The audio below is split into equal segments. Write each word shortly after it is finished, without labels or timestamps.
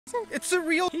It's a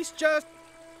real... He's just...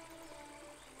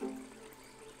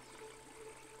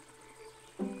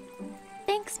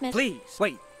 Thanks, Miss. Please,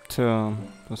 wait. Tja,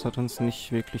 das hat uns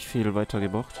nicht wirklich viel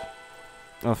weitergebracht.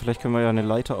 Aber vielleicht können wir ja eine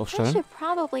Leiter I aufstellen. should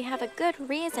probably have a good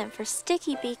reason for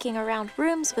sticky beaking around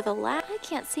rooms with a ladder. I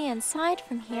can't see inside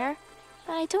from here,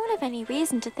 but I don't have any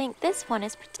reason to think this one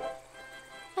is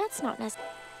That's not necessary.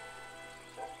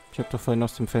 Ich habe doch vorhin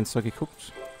aus dem Fenster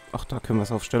geguckt. Ach, da können wir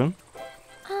es aufstellen.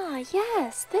 Ah,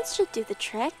 yes, this should do the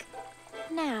trick.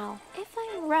 Now, if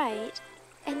I'm right,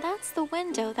 and that's the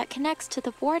window that connects to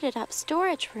the boarded-up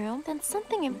storage room, then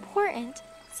something important,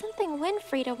 something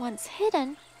Winfrieda once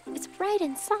hidden, is right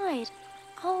inside.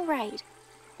 All right,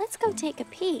 let's go take a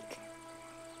peek.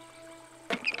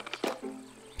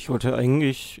 Ich wollte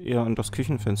eigentlich eher an das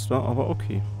Küchenfenster, aber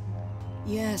okay.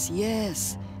 Yes,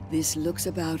 yes. This looks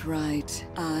about right.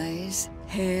 Eyes,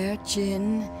 hair,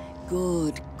 chin.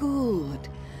 Good, good.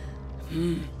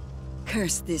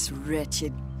 Curse this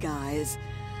wretched guise.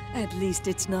 At least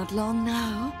it's not long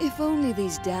now. If only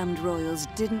these damned royals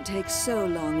didn't take so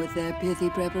long with their pithy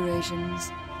preparations.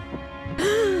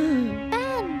 Ben!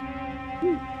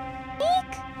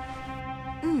 Eek!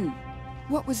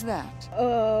 What was that?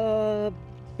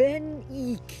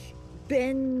 Benny.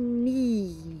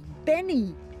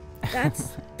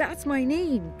 That's my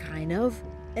name, kind of.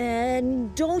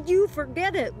 And don't you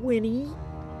forget it, Winnie.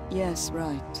 Yes,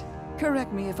 right.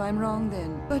 Correct me if I'm wrong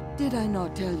then. But did I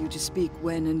not tell you to speak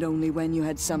when and only when you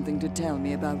had something to tell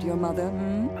me about your mother,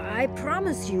 I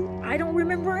promise you, I don't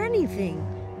remember anything.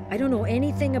 I don't know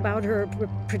anything about her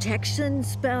protection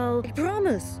spell. I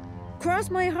promise.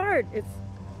 Cross my heart, if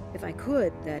I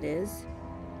could, that is.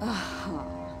 Aha.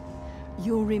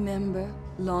 You'll remember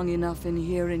long enough in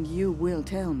here and you will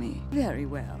tell me. Very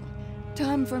well.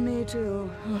 Time for me to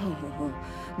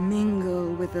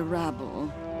mingle with the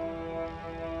rabble.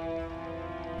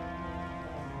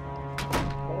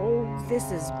 Oh,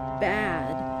 this is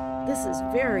bad. This is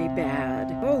very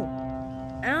bad. Oh,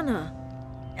 Anna.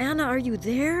 Anna, are you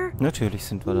there? Natürlich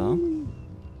sind wir da.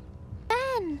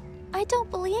 Ben! I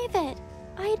don't believe it.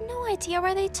 I had no idea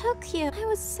where they took you. I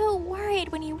was so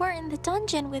worried when you weren't in the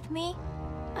dungeon with me.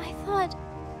 I thought...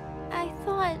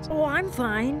 Oh, I'm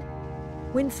fine.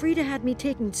 Winfrieda had me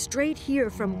taken straight here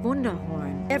from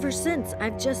Wunderhorn. Ever since,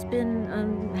 I've just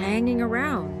been hanging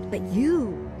around. But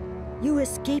you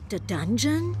escaped a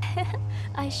dungeon?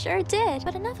 I sure did.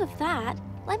 But enough of that.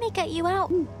 Let me get you out.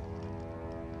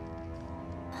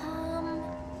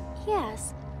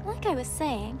 Yes. Like I was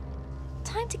saying.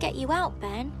 Time to get you out,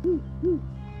 Ben.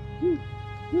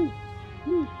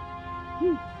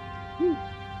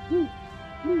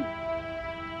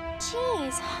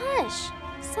 Jeez, hush.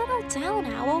 Settle down,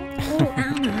 Owl. Oh,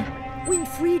 Anna.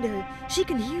 Winfrieda, she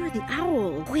can hear the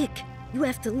owl. Quick, you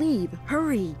have to leave.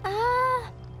 Hurry.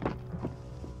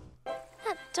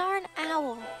 That darn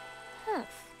owl.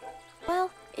 Humph.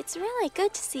 Well, it's really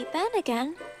good to see Ben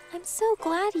again. I'm so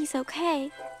glad he's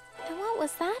okay. And what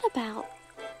was that about?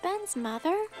 Ben's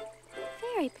mother?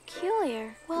 Very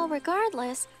peculiar. Well,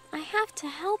 regardless, I have to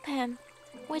help him.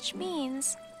 Which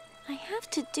means I have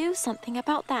to do something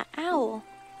about that owl.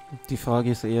 Die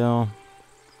Frage ist eher,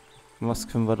 was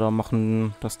können wir da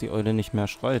machen, dass die Eule nicht mehr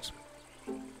schreit?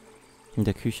 In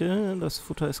der Küche, das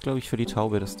Futter ist, glaube ich, für die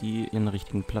Taube, dass die ihren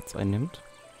richtigen Platz einnimmt.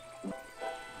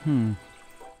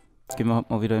 Jetzt gehen wir halt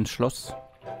mal wieder ins Schloss.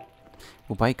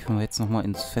 Wobei, können wir jetzt nochmal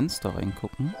ins Fenster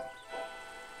reingucken?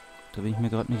 Da bin ich mir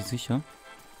gerade nicht sicher.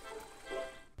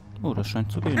 Oh, das scheint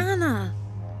zu gehen. Anna!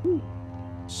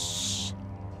 Shh.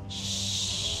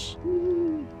 Shh.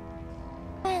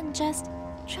 Ben, just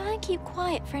try and keep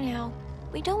quiet for now.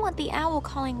 We don't want the owl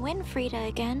calling Winfrieda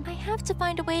again. I have to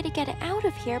find a way to get it out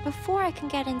of here before I can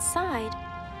get inside.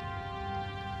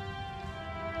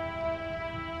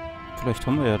 Vielleicht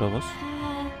haben wir ja da was.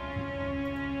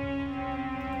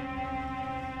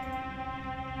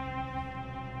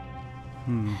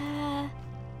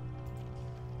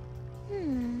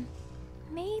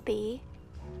 Maybe.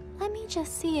 Let me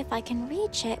just see if I can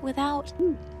reach it without...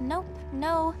 Nope,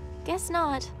 no, guess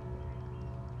not.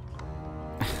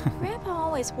 Grandpa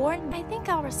always warned me. I think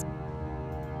I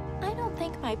don't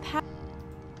think my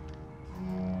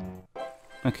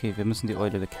Okay, wir müssen die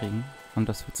Eule wegkriegen.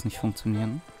 Anders wird's nicht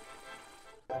funktionieren.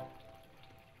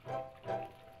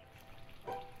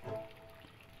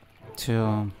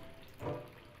 Tja.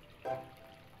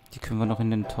 Die können wir noch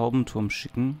in den Taubenturm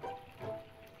schicken.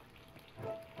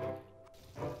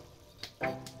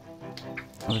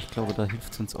 Aber ich glaube, da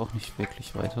hilft es uns auch nicht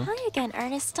wirklich weiter. Hi again,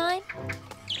 Ernestine.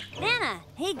 Nana,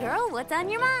 hey girl, what's on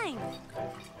your mind?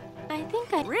 I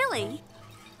think I... Really?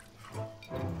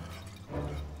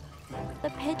 The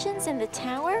pigeons in the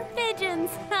tower? Pigeons!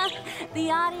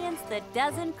 The audience that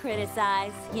doesn't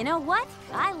criticize. You know what?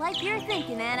 I like your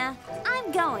thinking, Anna.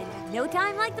 I'm going. No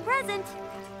time like the present.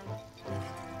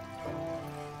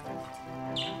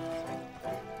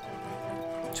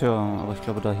 Tja, aber ich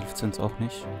glaube, da hilft es uns auch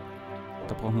nicht.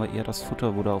 Da brauchen wir eher das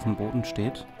Futter, wo da auf dem Boden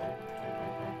steht.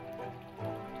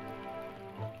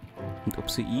 Und ob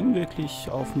sie ihn wirklich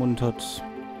aufmuntert,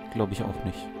 glaube ich auch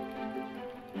nicht.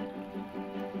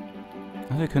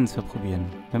 Aber wir können es ja probieren.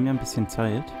 Wir haben ja ein bisschen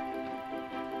Zeit.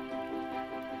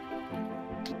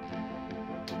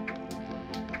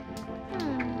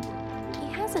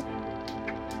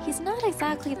 He's not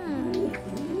exactly...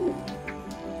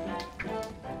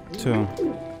 Tja.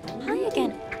 Hi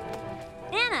again.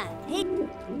 Anna, hey,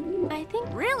 I think...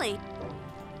 really?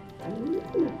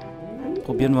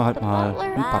 Probieren wir halt mal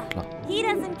einen Butler. He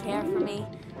doesn't care for me.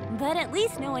 But at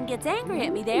least no one gets angry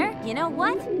at me there. You know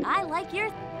what? I like your...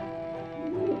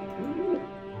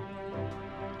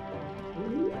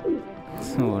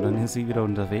 So, dann ist sie wieder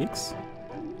unterwegs.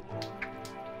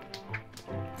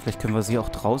 Vielleicht können wir sie auch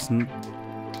draußen...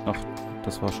 Ach,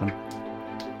 das war schon...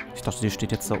 Ich dachte, die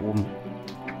steht jetzt da oben.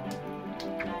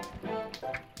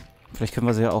 Vielleicht können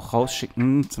wir sie ja auch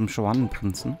rausschicken zum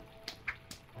Schwanenprinzen.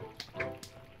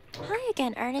 Hi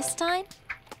again, Ernestine.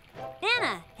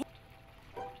 Anna,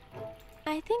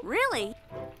 I think... really?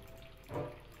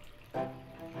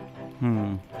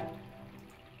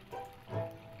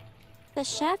 The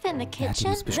chef in the Ja, die kitchen?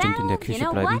 muss bestimmt in der Well, Küche you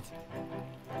know bleiben. what?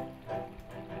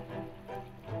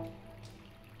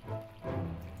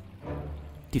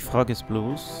 Die Frage ist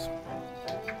bloß,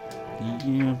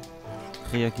 wie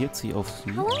reagiert sie auf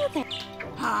sie? Hello there.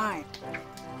 Hi.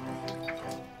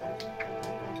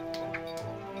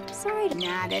 Sorry to...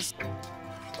 Nah, this...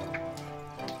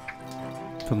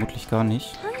 Vermutlich gar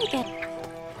nicht. Hi again.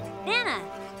 Anna,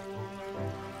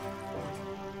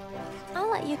 I'll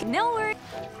let you... no worries.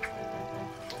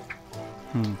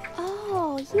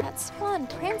 Oh, yeah, that swan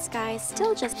prince guy is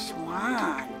still just...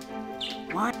 Swan.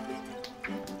 What?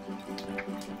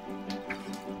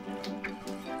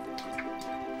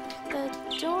 The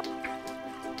door...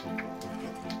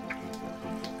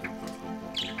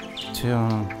 Tja.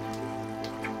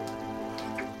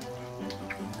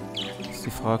 Ist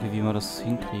die Frage, wie wir das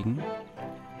hinkriegen.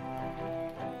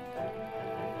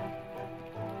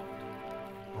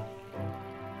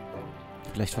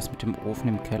 Vielleicht was mit dem Ofen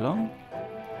im Keller?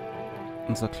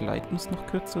 Unser Kleid muss noch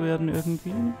kürzer werden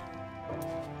irgendwie.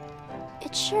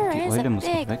 It sure Die is a Eule muss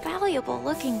noch big, weg.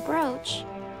 valuable-looking brooch.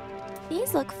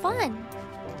 These look fun.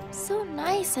 So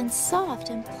nice and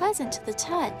soft and pleasant to the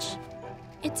touch.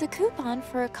 It's a coupon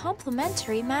for a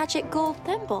complimentary magic gold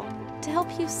thimble to help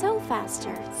you sew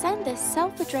faster. Send this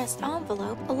self-addressed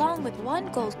envelope along with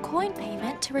 1 gold coin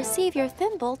payment to receive your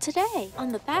thimble today. On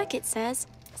the back it says,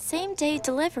 same-day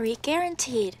delivery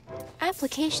guaranteed.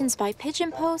 Applications by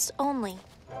pigeon post only.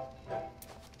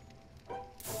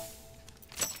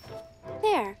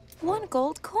 There, 1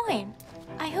 gold coin.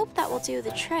 I hope that will do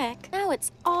the trick. Now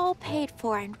it's all paid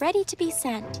for and ready to be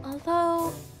sent.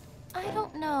 Although, I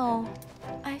don't know.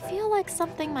 I feel like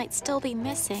something might still be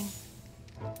missing.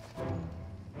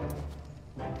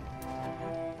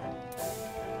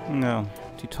 Ja,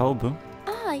 die Taube.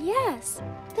 Ah, yes.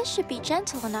 This should be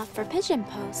gentle enough for pigeon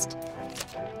post.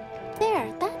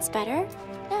 There, that's better.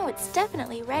 Now it's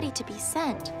definitely ready to be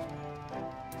sent.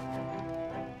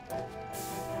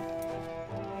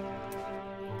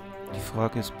 Die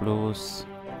Frage ist bloß,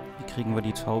 wie kriegen wir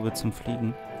die Taube zum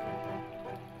Fliegen?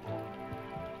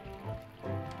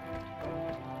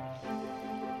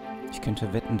 Ich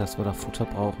könnte wetten, dass wir da Futter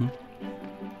brauchen.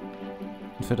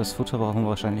 Und für das Futter brauchen wir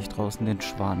wahrscheinlich draußen den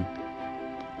Schwan.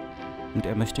 Und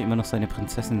er möchte immer noch seine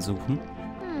Prinzessin suchen.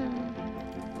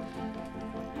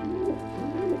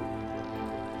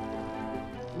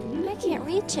 I can't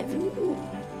reach it.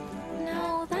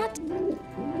 No, that...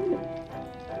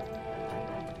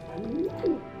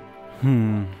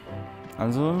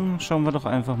 Also schauen wir doch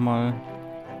einfach mal,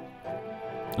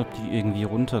 ob die irgendwie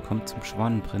runterkommt zum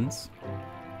Schwanenprinz.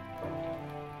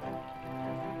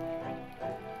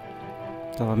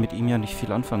 Da wir mit ihm ja nicht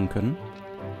viel anfangen können.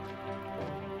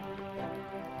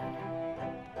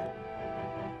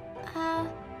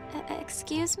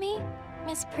 Excuse me,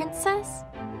 Miss Princess?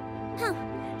 Huh.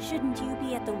 Shouldn't you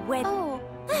be at the wedding? Oh,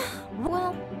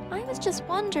 well, I was just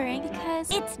wondering because...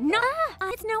 It's not.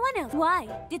 It's no one else. Why?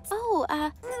 It's... Oh,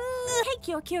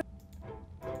 Take your cure.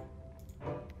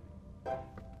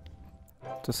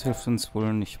 Das hilft uns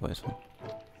wohl nicht weiter.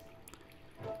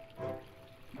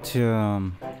 Tja.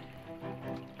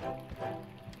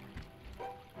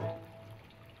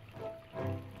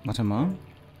 Warte mal.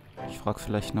 Ich frage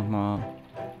vielleicht nochmal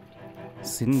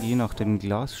Sind die nach dem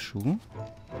Glasschuh?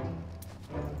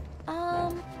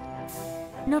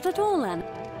 Not at all, Anna.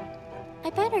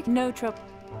 I better. No trouble.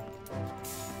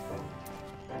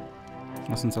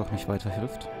 Was uns auch nicht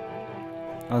weiterhilft.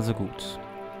 Also gut.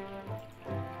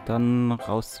 Dann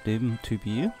raus zu dem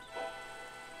Typi.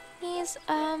 He's,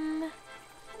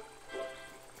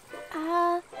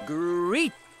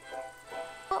 Great.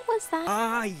 what was that?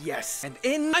 Ah, yes. And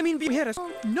in, I mean, be here.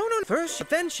 No, first,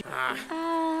 then she.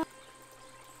 I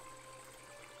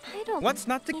don't. What's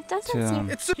not to. He doesn't Tja. seem.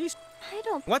 It's he's I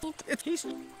don't. what? He, It's he's.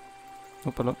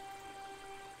 Hoppala.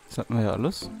 Das hatten wir ja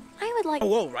alles. I would like.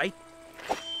 Oh, all right.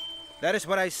 That is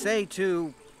what I say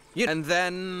to you. And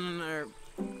then.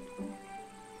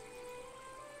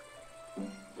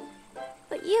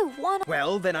 But you want.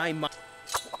 Well, then I must.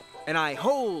 And I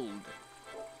hold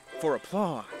for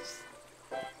applause.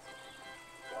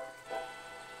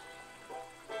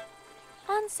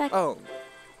 One second. Oh,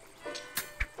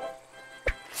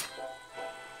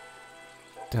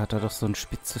 Der hat da doch so ein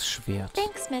spitzes Schwert.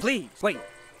 Thanks, Miss. please, wait.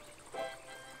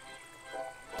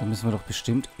 Da müssen wir doch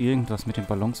bestimmt irgendwas mit den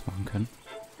Ballons machen können.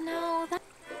 No, that.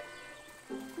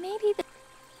 Maybe the.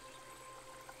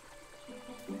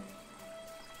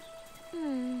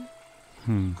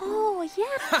 Oh,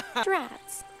 yeah.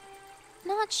 Drats.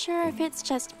 Not sure if it's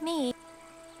just me.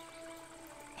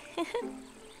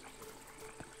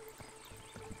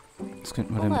 Das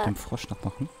könnten wir dann mit dem Frosch noch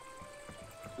machen.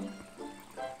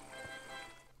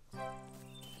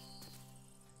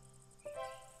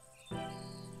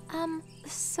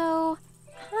 So.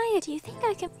 Hi, do you think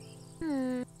I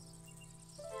can.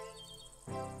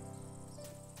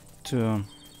 Tja.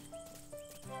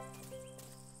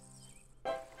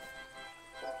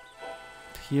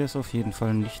 Hier ist auf jeden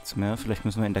Fall nichts mehr. Vielleicht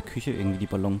müssen wir in der Küche irgendwie die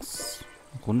Ballons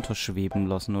runterschweben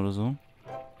lassen oder so.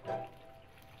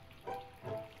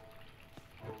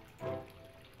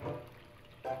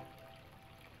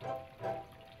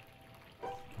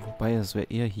 Wobei, es wäre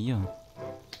eher hier.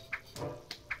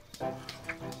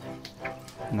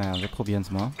 Naja, wir probieren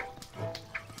es mal.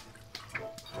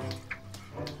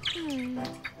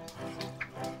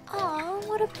 Oh,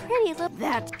 what a pretty little.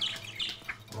 That.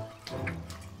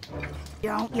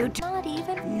 Don't you Not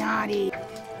even. naughty.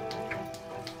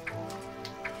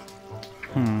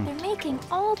 They're making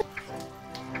all the.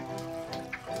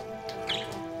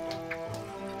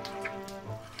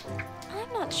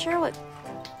 I'm not sure what.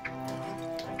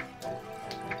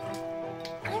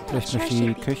 I'm not Vielleicht sure möchte die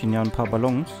she'd be. Köchin ja ein paar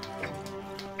Ballons.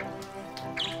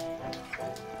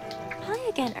 Hi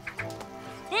again.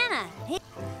 Anna, hey,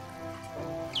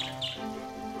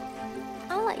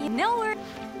 I'll let you. no worries.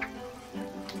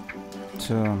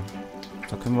 Tja,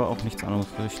 da können wir auch nichts anderes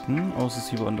richten, außer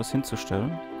sie woanders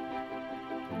hinzustellen.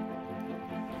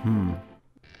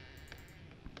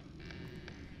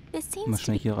 This Mal seems to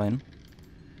schnell be. hier rein.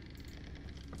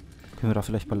 Können wir da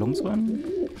vielleicht Ballons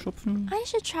reinschupfen? I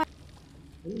should try.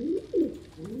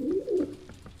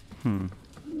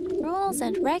 Rules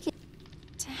and regulations.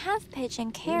 To have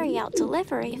pigeon carry out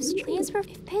delivery of please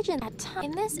if pigeon had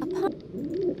time this upon.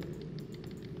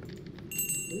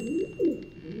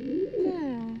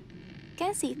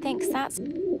 Guess he thinks that's.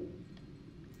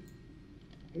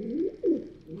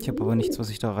 Ich habe aber nichts, was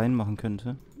ich da reinmachen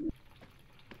könnte.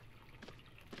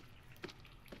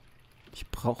 Ich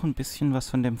brauche ein bisschen was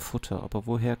von dem Futter, aber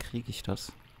woher kriege ich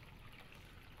das?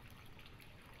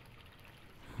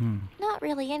 Not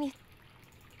really any.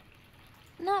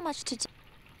 Not much to do.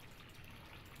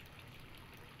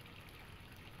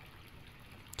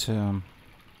 Tja.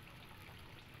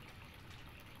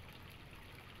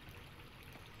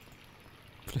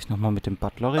 Vielleicht nochmal mit dem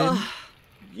Butler reden?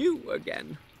 You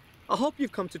again. I hope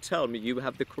you've come to tell me you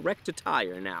have the correct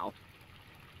attire now.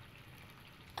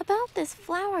 About this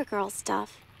flower girl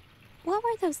stuff. What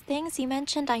were those things you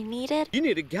mentioned I needed? You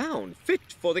need a gown fit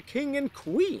for the king and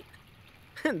queen.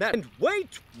 And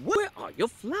wait, where are your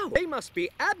flowers? They must be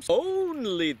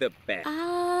only the best.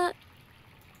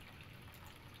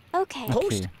 Okay.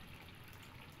 Okay.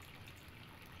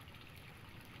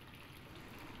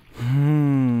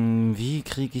 Wie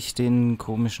kriege ich den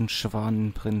komischen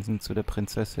Schwanenprinzen zu der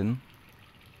Prinzessin?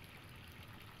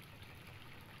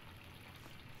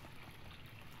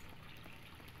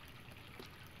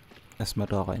 Erstmal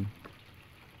da rein.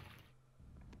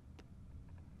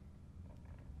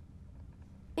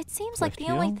 It seems like the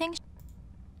Vielleicht only hier? thing.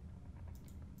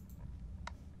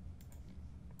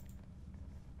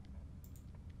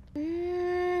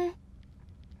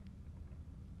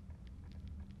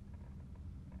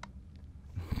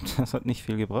 Das hat nicht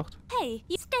viel gebracht. Hey,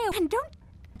 you stay and don't.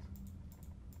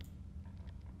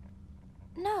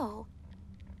 No.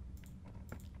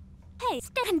 Hey,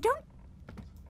 stay and don't.